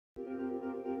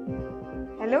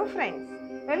Hello friends,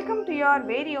 welcome to your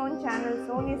very own channel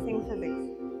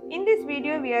Sonisinghphysics. In this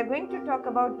video we are going to talk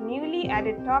about newly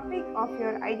added topic of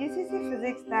your igcse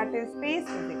physics, that is space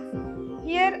physics.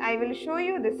 Here I will show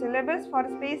you the syllabus for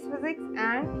space physics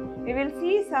and we will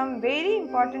see some very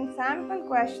important sample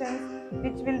questions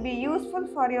which will be useful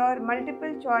for your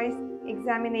multiple choice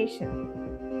examination.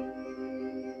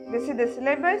 This is the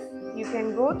syllabus, you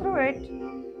can go through it.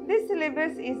 This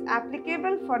syllabus is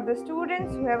applicable for the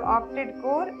students who have opted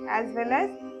core as well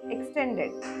as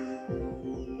extended.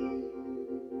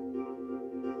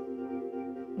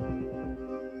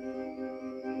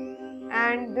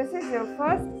 And this is your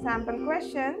first sample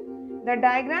question. The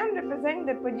diagram represents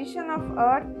the position of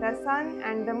Earth, the Sun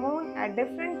and the Moon at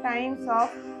different times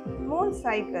of moon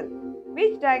cycle.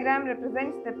 Which diagram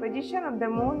represents the position of the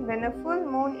Moon when a full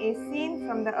moon is seen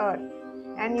from the Earth?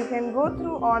 And you can go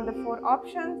through all the four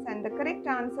options and the correct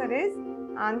answer is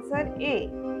answer A.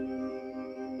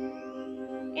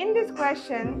 In this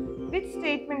question, which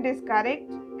statement is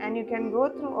correct? And you can go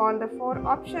through all the four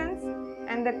options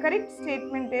and the correct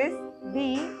statement is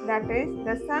B, that is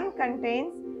the Sun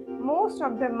contains most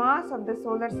of the mass of the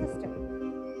solar system.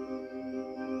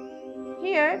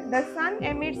 Here the Sun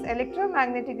emits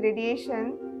electromagnetic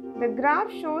radiation. The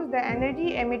graph shows the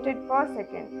energy emitted per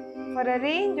second for a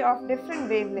range of different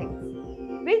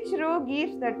wavelengths. Which row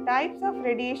gives the types of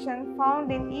radiation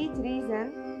found in each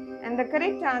region? And the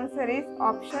correct answer is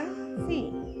option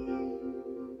C.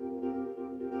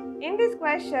 In this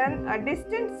question, a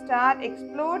distant star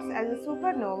explodes as a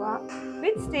supernova.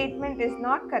 Which statement is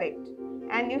not correct?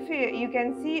 And if you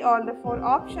can see all the four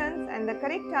options and the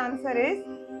correct answer is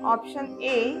option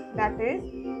A, that is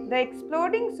the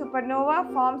exploding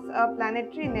supernova forms a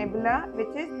planetary nebula,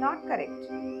 which is not correct.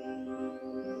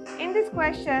 In this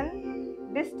question,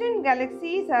 distant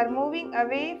galaxies are moving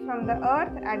away from the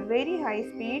Earth at very high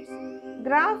speeds.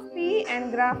 Graph P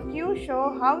and graph Q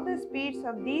show how the speeds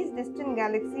of these distant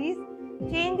galaxies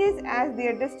changes as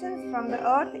their distance from the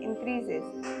Earth increases.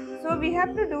 So we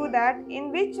have to do that.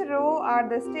 In which row are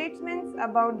the statements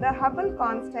about the Hubble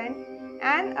constant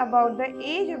and about the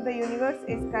age of the universe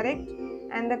is correct?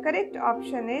 And the correct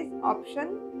option is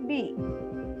option B.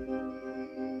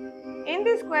 In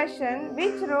this question,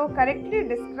 which row correctly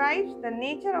describes the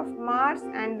nature of Mars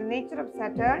and the nature of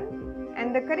Saturn?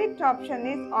 And the correct option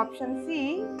is option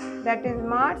C, that is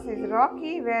Mars is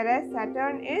rocky whereas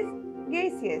Saturn is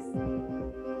gaseous.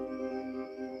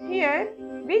 Here,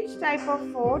 which type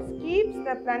of force keeps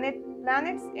the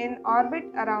planets in orbit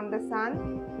around the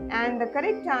Sun? And the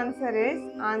correct answer is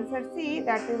answer C,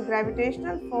 that is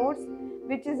gravitational force,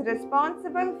 which is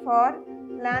responsible for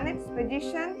planets'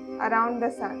 position around the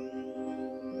Sun.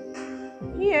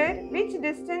 Here, which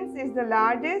distance is the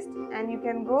largest? And you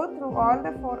can go through all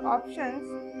the four options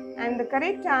and the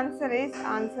correct answer is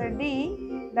answer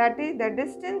D, that is the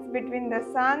distance between the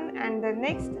Sun and the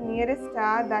next nearest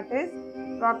star, that is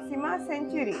Proxima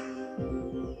Centauri.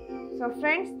 So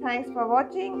friends, thanks for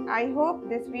watching. I hope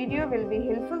this video will be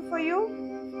helpful for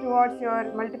you towards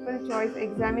your multiple choice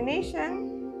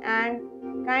examination, and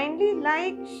kindly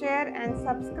like, share and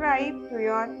subscribe to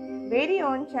your very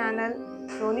own channel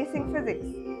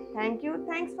Sonisinghphysics. Thank you.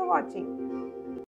 Thanks for watching.